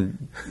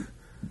 And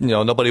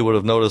nobody would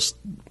have noticed.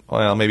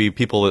 Well, maybe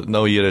people that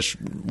know Yiddish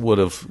would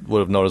have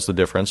noticed the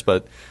difference,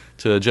 but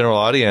to a general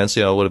audience,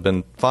 it would have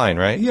been fine,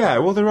 right? Yeah.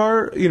 Well, there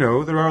are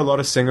a lot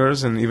of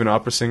singers and even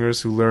opera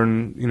singers who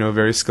learn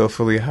very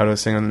skillfully how to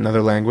sing in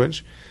another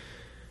language.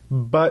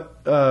 But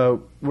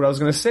what I was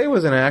going to say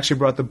was, and I actually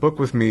brought the book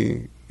with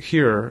me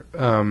here,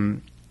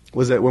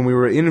 was that when we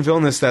were in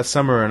Vilnius that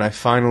summer, and I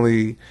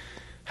finally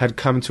had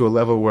come to a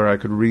level where I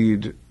could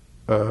read,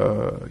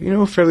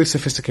 fairly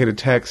sophisticated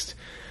text,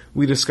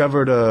 we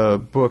discovered a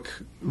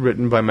book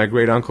written by my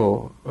great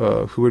uncle,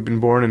 who had been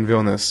born in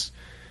Vilnius,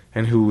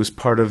 and who was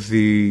part of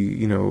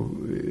the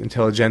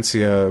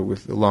intelligentsia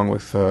along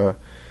with Avram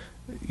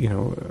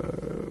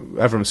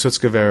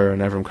Sutzkever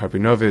and Avram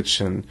Karpinovich,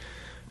 and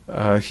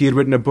he had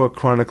written a book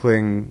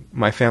chronicling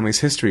my family's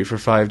history for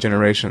 5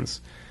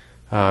 generations,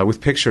 with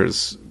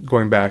pictures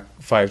going back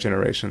 5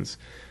 generations,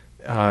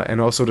 and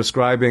also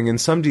describing in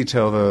some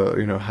detail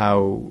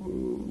how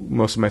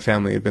most of my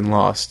family had been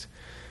lost.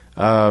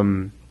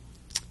 And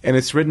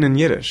it's written in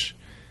Yiddish.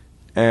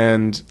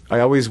 And I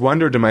always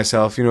wondered to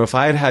myself, if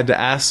I had to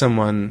ask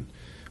someone,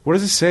 what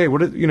does it say? It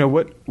would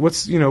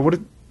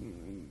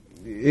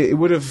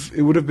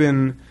have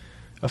been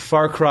a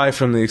far cry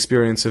from the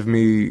experience of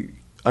me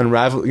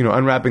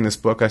unwrapping this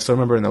book. I still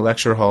remember in the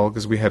lecture hall,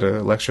 because we had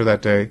a lecture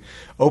that day,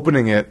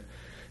 opening it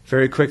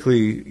very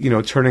quickly,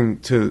 turning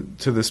to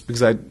this,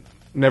 because I'd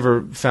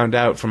never found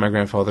out from my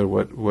grandfather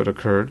what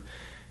occurred.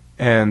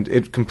 And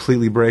it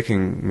completely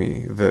breaking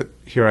me that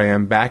here I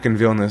am back in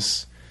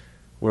Vilnius,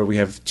 where we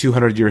have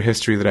 200-year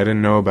history that I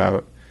didn't know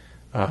about,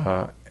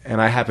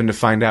 and I happen to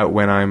find out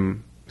when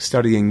I'm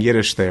studying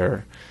Yiddish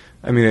there.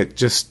 I mean, it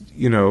just,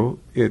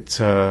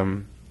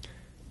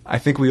 I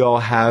think we all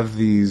have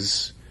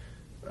these,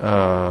 we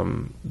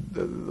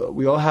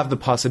all have the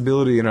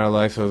possibility in our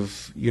life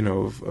of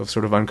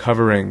sort of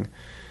uncovering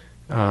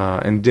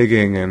and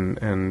digging and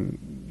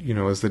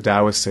as the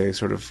Taoists say,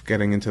 sort of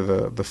getting into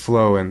the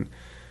flow. And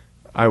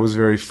I was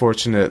very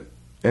fortunate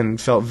and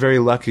felt very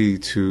lucky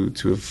to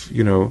have,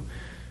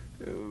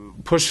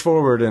 pushed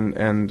forward,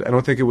 and I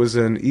don't think it was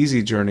an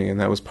easy journey, and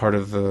that was part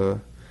of the,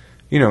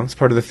 it's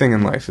part of the thing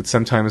in life. It's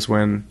sometimes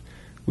when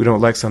we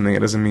don't like something, it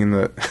doesn't mean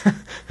that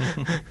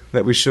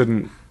that we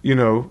shouldn't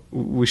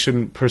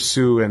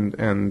pursue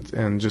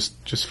and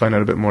just find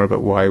out a bit more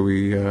about why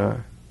we,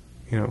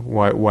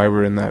 why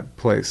we're in that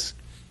place.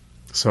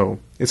 So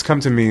it's come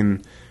to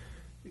mean,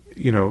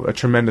 a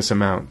tremendous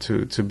amount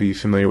to be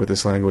familiar with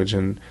this language,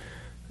 and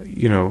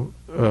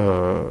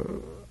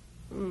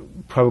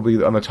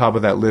probably on the top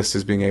of that list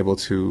is being able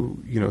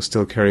to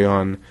still carry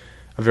on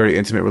a very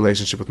intimate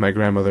relationship with my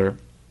grandmother,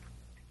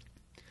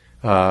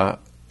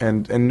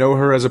 and know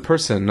her as a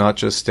person, not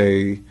just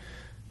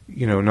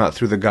not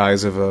through the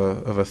guise of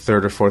a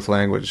third or fourth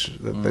language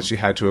that she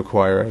had to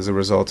acquire as a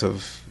result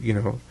of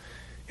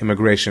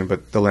immigration,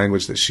 but the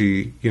language that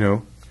she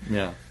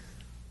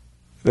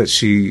that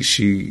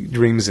she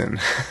dreams in.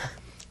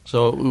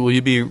 So will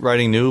you be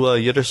writing new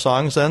Yiddish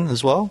songs then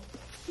as well?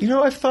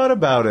 I've thought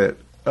about it.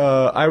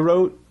 I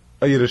wrote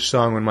a Yiddish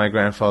song when my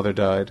grandfather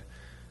died,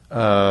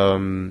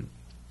 and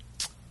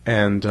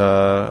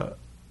I've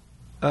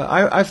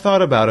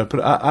thought about it, but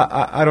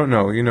I don't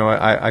know.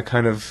 I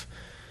kind of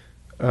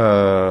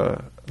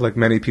like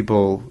many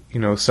people,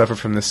 suffer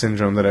from the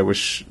syndrome that I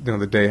wish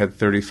the day had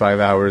 35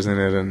 hours in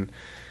it, and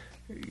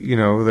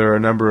there are a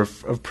number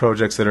of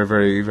projects that are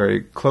very,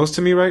 very close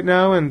to me right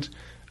now, and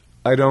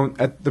I don't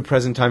at the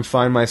present time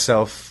find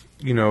myself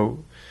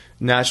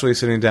naturally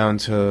sitting down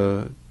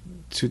to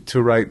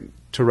write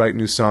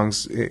new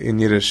songs in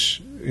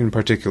Yiddish in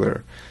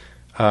particular.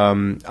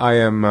 I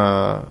am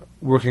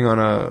working on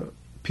a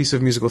piece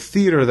of musical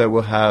theater that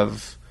will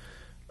have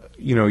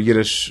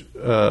Yiddish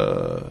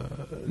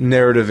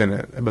narrative in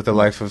it about the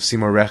life of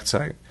Seymour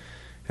Rechtsite,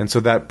 and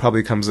so that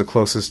probably comes the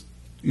closest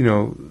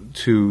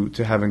to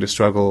having to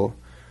struggle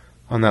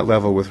on that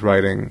level with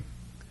writing.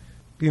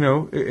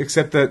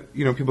 Except that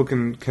people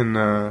can find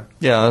out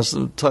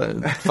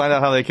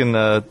how they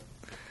can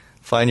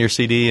find your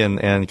CD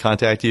and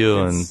contact you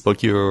and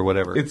book you or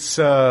whatever? It's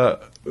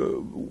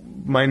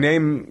my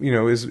name,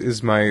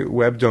 is my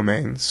web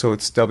domain, so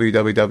it's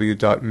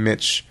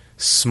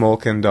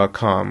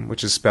www.mitchsmolkin.com,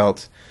 which is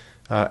spelled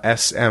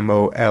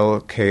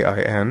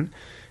Smolkin.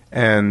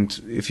 And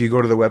if you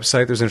go to the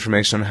website, there's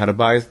information on how to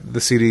buy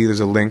the CD. There's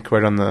a link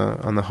right on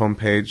the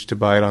homepage to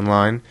buy it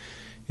online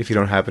if you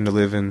don't happen to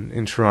live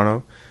in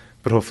Toronto.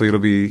 But hopefully it'll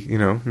be,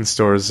 in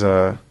stores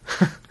worldwide.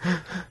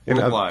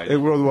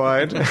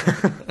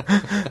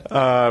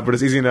 But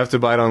it's easy enough to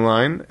buy it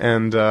online.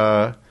 And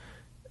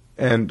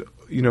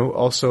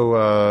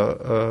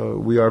also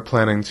we are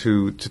planning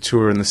to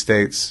tour in the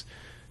States,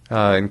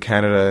 in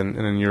Canada and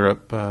in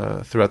Europe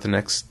throughout the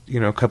next,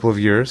 couple of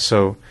years.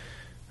 So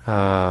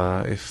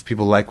if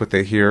people like what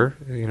they hear,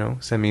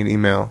 send me an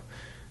email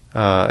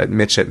at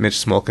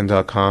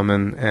mitch@mitchsmolkin.com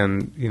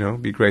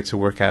and be great to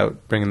work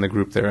out bringing the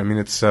group there. I mean,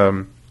 it's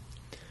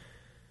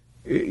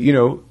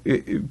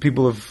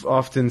people have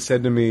often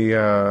said to me,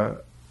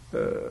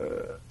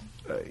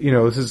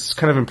 this is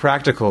kind of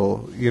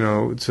impractical,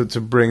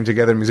 to bring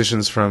together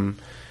musicians from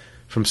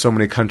so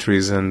many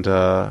countries, and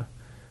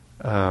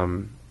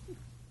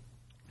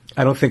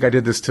I don't think I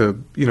did this to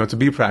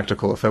be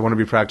practical. If I want to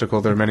be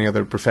practical, there are many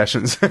other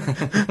professions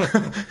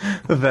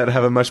that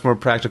have a much more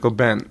practical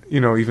bent.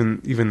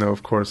 Even though,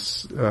 of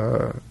course,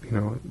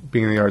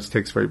 being in the arts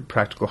takes very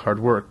practical, hard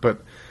work.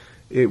 But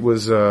it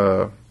was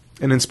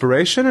an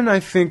inspiration, and I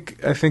think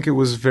it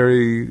was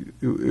very.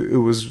 It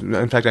was,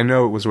 in fact, I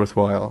know it was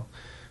worthwhile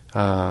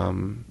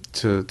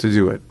to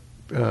do it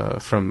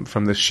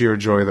from the sheer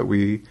joy that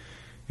we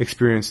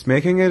experienced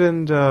making it,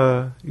 and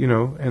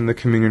and the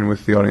communion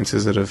with the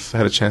audiences that have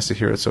had a chance to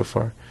hear it so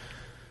far.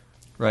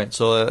 Right.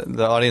 So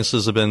the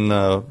audiences have been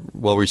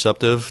well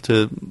receptive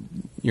to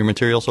your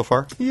material so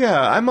far? Yeah,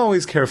 I'm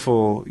always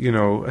careful,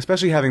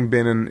 especially having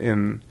been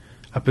in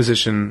a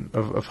position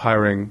of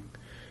hiring,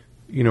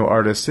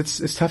 artists.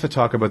 It's tough to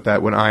talk about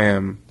that when I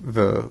am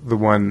the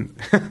one,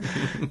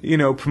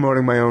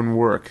 promoting my own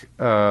work.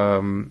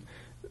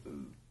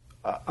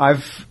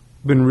 I've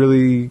been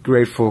really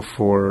grateful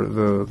for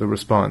the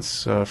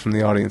response from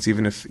the audience,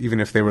 even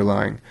if they were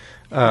lying.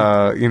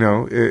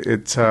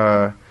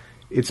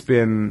 It's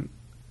been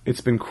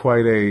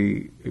quite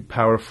a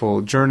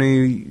powerful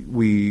journey.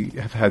 We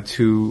have had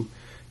the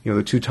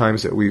two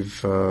times that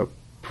we've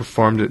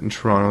performed it in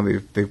Toronto,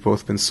 they've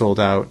both been sold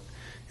out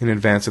in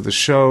advance of the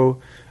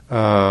show,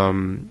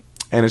 and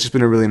it's just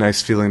been a really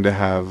nice feeling to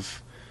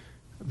have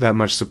that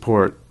much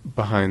support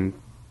behind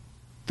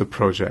the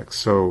project.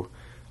 So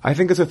I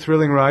think it's a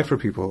thrilling ride for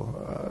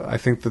people. I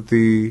think that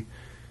the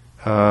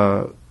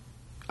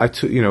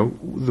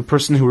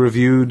person who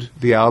reviewed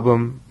the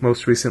album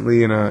most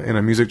recently in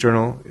a music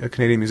journal, a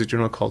Canadian music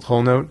journal called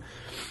Whole Note.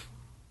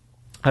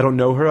 I don't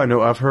know her. I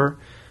know of her,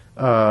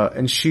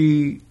 and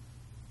she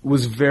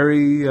was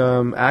very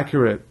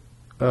accurate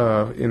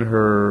in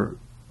her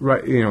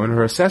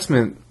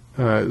assessment,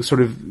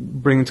 sort of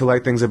bringing to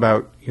light things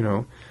about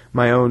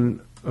my own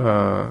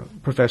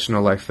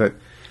professional life that.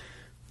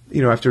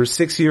 After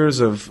 6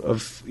 years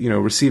of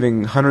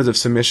receiving hundreds of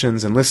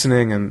submissions and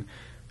listening, and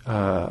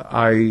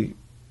I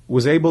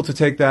was able to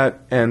take that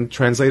and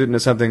translate it into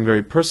something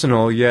very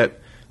personal, yet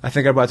I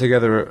think I brought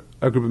together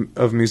a group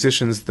of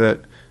musicians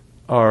that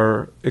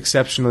are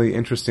exceptionally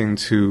interesting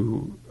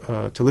to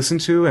listen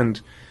to,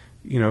 and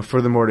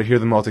furthermore, to hear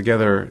them all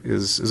together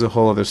is a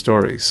whole other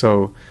story.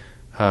 So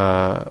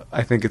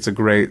I think it's a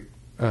great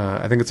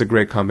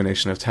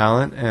combination of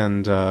talent,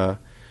 and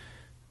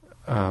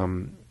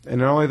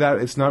not only that,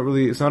 it's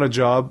not a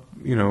job,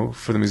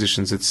 for the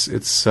musicians. It's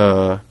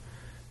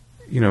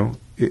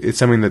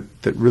something that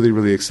really,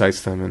 really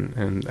excites them,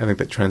 and I think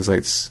that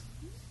translates,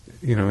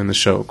 in the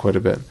show quite a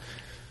bit.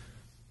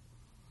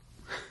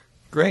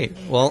 Great.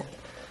 Well,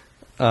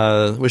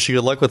 wish you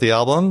good luck with the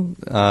album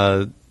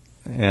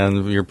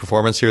and your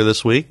performance here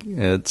this week.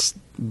 It's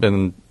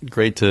been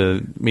great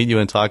to meet you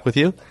and talk with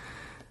you,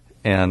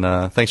 and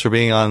thanks for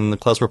being on the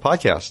Klezmer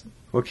Podcast.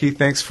 Well, Keith,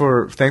 thanks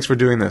for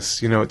doing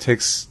this. It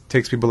takes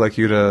people like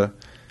you to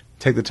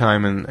take the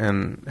time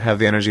and have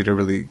the energy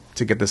to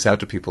get this out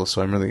to people.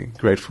 So I'm really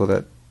grateful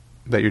that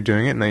you're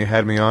doing it, and that you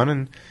had me on,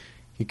 and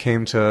you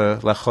came to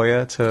La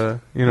Jolla to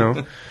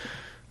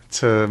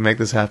to make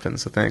this happen.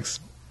 So thanks.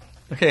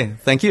 Okay,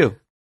 thank you.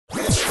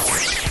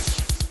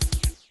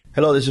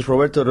 Hello, this is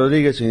Roberto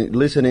Rodriguez, and you're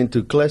listening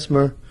to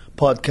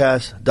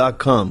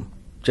klezmerpodcast.com.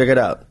 Check it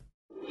out.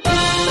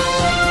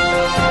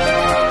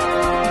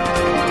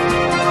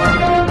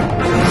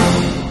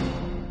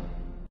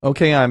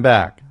 Okay, I'm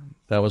back.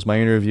 That was my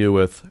interview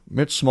with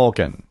Mitch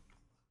Smolkin.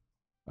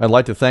 I'd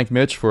like to thank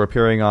Mitch for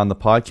appearing on the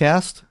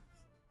podcast,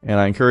 and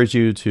I encourage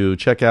you to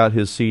check out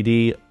his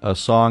CD, A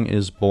Song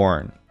Is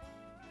Born.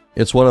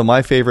 It's one of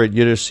my favorite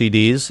Yiddish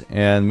CDs,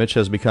 and Mitch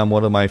has become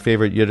one of my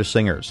favorite Yiddish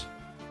singers.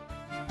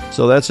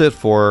 So that's it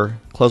for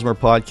Klezmer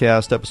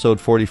Podcast episode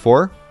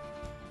 44.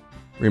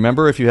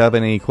 Remember, if you have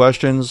any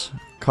questions,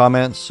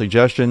 comments,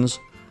 suggestions,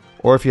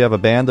 or if you have a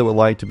band that would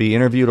like to be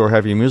interviewed or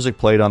have your music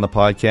played on the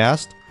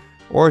podcast,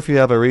 Or if you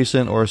have a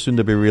recent or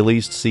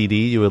soon-to-be-released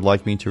CD you would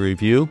like me to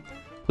review,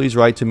 please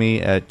write to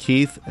me at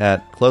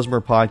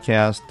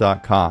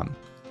keith@klezmerpodcast.com.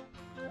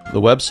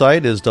 The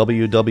website is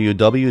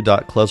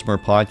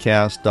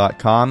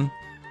www.klezmerpodcast.com,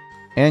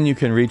 and you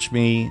can reach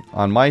me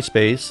on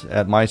MySpace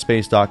at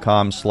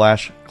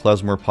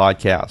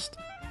myspace.com/klezmerpodcast.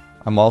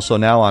 I'm also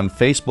now on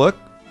Facebook.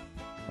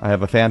 I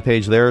have a fan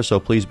page there, so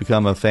please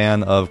become a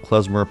fan of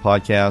Klezmer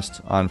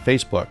Podcast on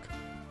Facebook.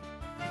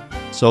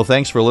 So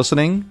thanks for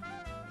listening.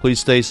 Please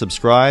stay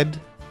subscribed,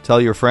 tell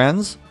your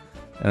friends,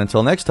 and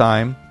until next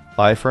time,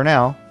 bye for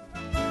now.